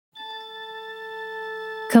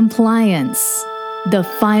Compliance, the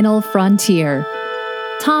final frontier.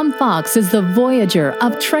 Tom Fox is the voyager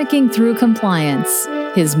of trekking through compliance.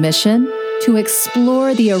 His mission? To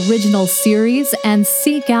explore the original series and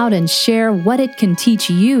seek out and share what it can teach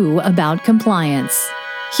you about compliance.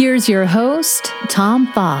 Here's your host, Tom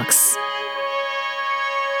Fox.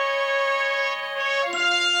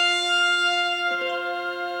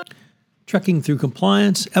 Trekking Through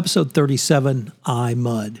Compliance, Episode 37, I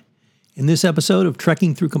Mud. In this episode of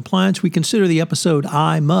Trekking Through Compliance, we consider the episode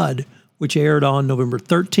I Mud, which aired on November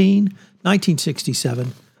 13,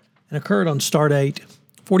 1967, and occurred on Stardate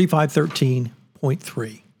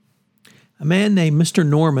 4513.3. A man named Mr.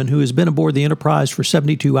 Norman, who has been aboard the Enterprise for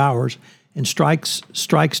 72 hours, and strikes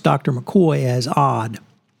Dr. McCoy as odd.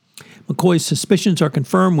 McCoy's suspicions are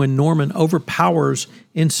confirmed when Norman overpowers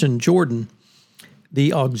Ensign Jordan,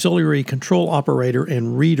 the auxiliary control operator,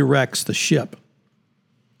 and redirects the ship.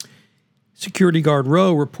 Security guard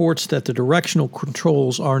Rowe reports that the directional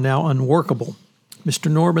controls are now unworkable.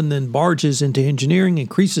 Mr. Norman then barges into engineering,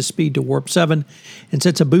 increases speed to warp 7, and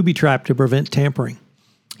sets a booby trap to prevent tampering.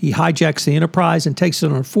 He hijacks the Enterprise and takes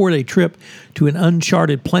it on a 4-day trip to an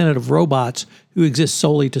uncharted planet of robots who exist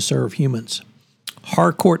solely to serve humans.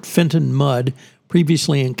 Harcourt Fenton Mudd,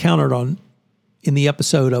 previously encountered in the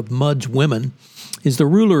episode of Mudd's Women, is the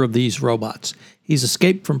ruler of these robots. He's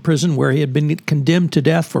escaped from prison where he had been condemned to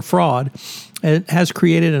death for fraud and has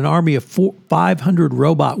created an army of 500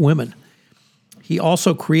 robot women. He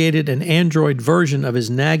also created an android version of his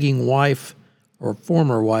nagging wife, or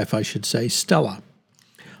former wife, I should say, Stella.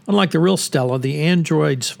 Unlike the real Stella, the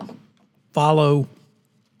androids follow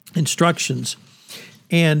instructions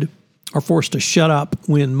and are forced to shut up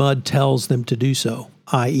when Mudd tells them to do so,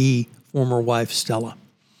 i.e., former wife Stella.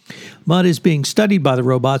 Mudd is being studied by the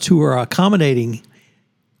robots who are accommodating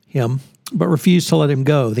him, but refuse to let him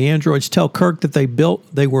go. The androids tell Kirk that they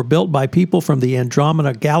were built by people from the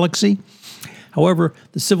Andromeda Galaxy. However,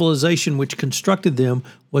 the civilization which constructed them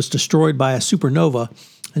was destroyed by a supernova,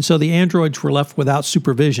 and so the androids were left without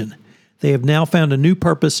supervision. They have now found a new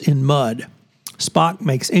purpose in Mudd. Spock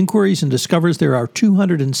makes inquiries and discovers there are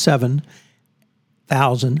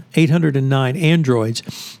 207,809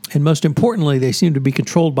 androids, and most importantly, they seem to be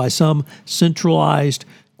controlled by some centralized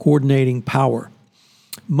coordinating power.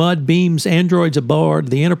 Mudd beams androids aboard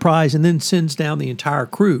the Enterprise and then sends down the entire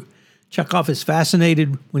crew. Chekhov is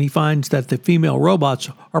fascinated when he finds that the female robots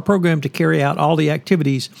are programmed to carry out all the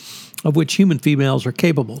activities of which human females are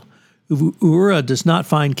capable. Uhura does not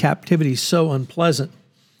find captivity so unpleasant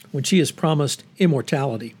when she is promised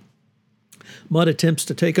immortality. Mudd attempts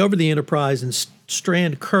to take over the Enterprise and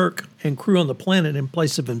strand Kirk and crew on the planet in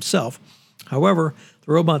place of himself. However,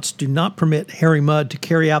 the robots do not permit Harry Mudd to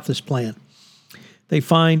carry out this plan. They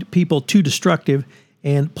find people too destructive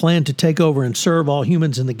and plan to take over and serve all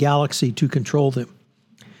humans in the galaxy to control them.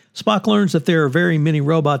 Spock learns that there are very many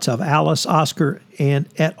robots of Alice, Oscar, and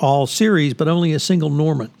et al. Series, but only a single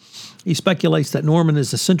Norman. He speculates that Norman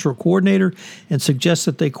is the central coordinator and suggests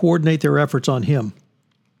that they coordinate their efforts on him.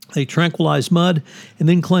 They tranquilize Mudd and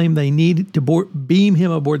then claim they need to beam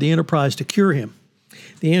him aboard the Enterprise to cure him.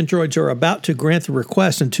 The androids are about to grant the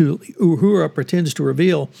request until Uhura pretends to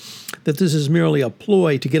reveal that this is merely a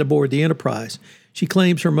ploy to get aboard the Enterprise. She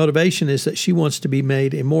claims her motivation is that she wants to be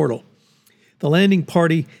made immortal. The landing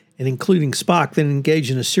party, and including Spock, then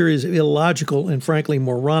engage in a series of illogical and frankly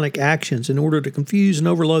moronic actions in order to confuse and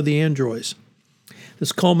overload the androids.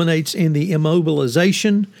 This culminates in the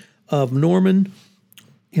immobilization of Norman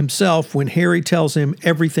himself when Harry tells him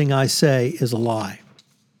everything I say is a lie.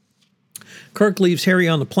 Kirk leaves Harry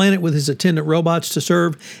on the planet with his attendant robots to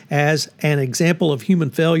serve as an example of human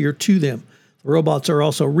failure to them. The robots are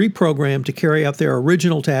also reprogrammed to carry out their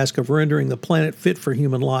original task of rendering the planet fit for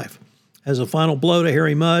human life. As a final blow to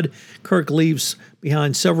Harry Mudd, Kirk leaves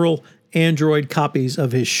behind several android copies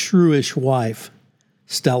of his shrewish wife,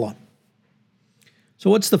 Stella. So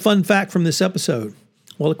what's the fun fact from this episode?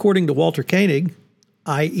 Well, according to Walter Koenig,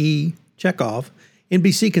 i.e. Chekhov,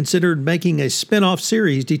 NBC considered making a spin-off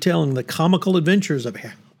series detailing the comical adventures of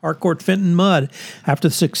Harcourt Fenton Mudd after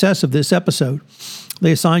the success of this episode.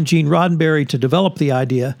 They assigned Gene Roddenberry to develop the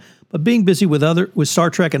idea, but being busy with Star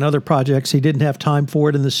Trek and other projects, he didn't have time for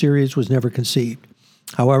it and the series was never conceived.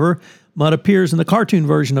 However, Mudd appears in the cartoon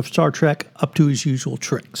version of Star Trek up to his usual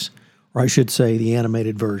tricks, or I should say the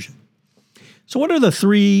animated version. So what are the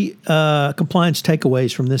three compliance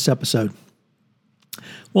takeaways from this episode?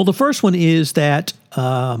 Well, the first one is that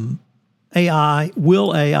will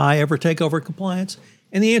AI ever take over compliance?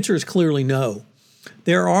 And the answer is clearly no.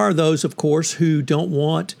 There are those, of course, who don't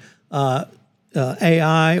want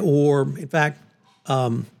AI or, in fact,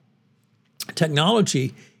 to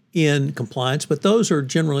technology in compliance, but those are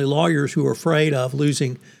generally lawyers who are afraid of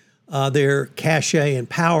losing their cachet and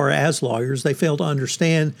power as lawyers. They fail to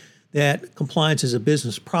understand that compliance is a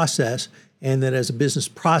business process, and that as a business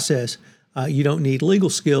process, you don't need legal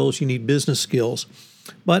skills, you need business skills.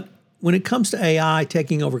 But when it comes to AI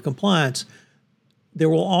taking over compliance, there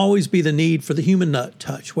will always be the need for the human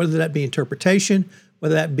touch, whether that be interpretation,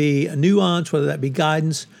 whether that be a nuance, whether that be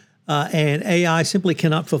guidance, and AI simply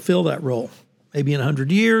cannot fulfill that role. Maybe in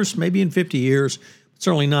 100 years, maybe in 50 years, but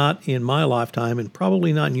certainly not in my lifetime and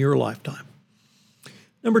probably not in your lifetime.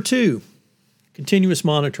 Number 2, continuous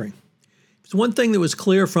monitoring. It's one thing that was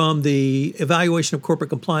clear from the Evaluation of Corporate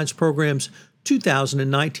Compliance Programs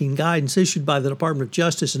 2019 guidance issued by the Department of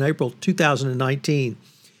Justice in April 2019.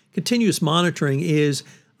 Continuous monitoring is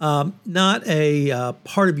not a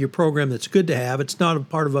part of your program that's good to have. It's not a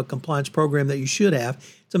part of a compliance program that you should have.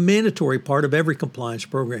 It's a mandatory part of every compliance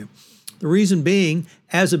program. The reason being,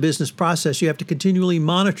 as a business process, you have to continually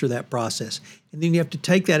monitor that process. And then you have to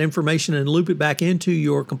take that information and loop it back into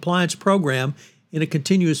your compliance program in a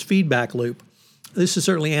continuous feedback loop. This is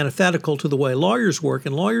certainly antithetical to the way lawyers work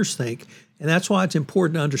and lawyers think. And that's why it's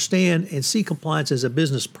important to understand and see compliance as a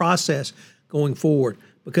business process going forward.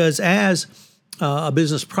 Because as a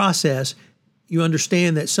business process, you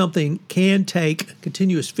understand that something can take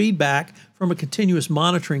continuous feedback from a continuous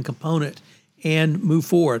monitoring component and move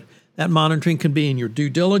forward. That monitoring can be in your due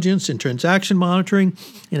diligence, in transaction monitoring,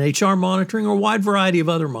 in HR monitoring, or a wide variety of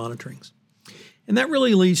other monitorings. And that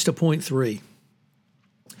really leads to point 3.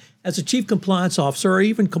 As a chief compliance officer or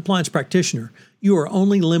even compliance practitioner, you are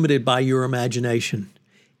only limited by your imagination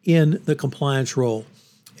in the compliance role.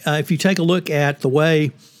 If you take a look at the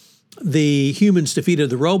way the humans defeated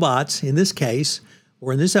the robots, in this case,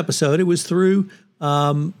 or in this episode, it was through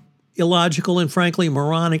illogical and frankly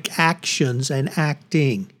moronic actions and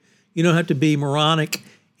acting. You don't have to be moronic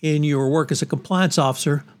in your work as a compliance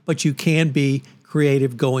officer, but you can be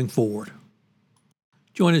creative going forward.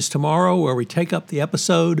 Join us tomorrow where we take up the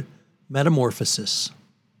episode Metamorphosis.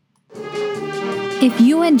 If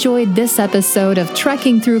you enjoyed this episode of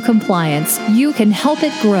Trekking Through Compliance, you can help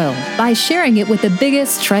it grow by sharing it with the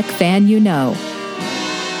biggest Trek fan you know.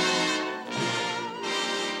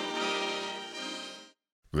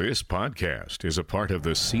 This podcast is a part of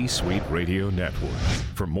the C-Suite Radio Network.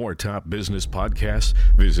 For more top business podcasts,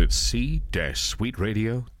 visit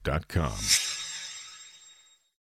c-suiteradio.com.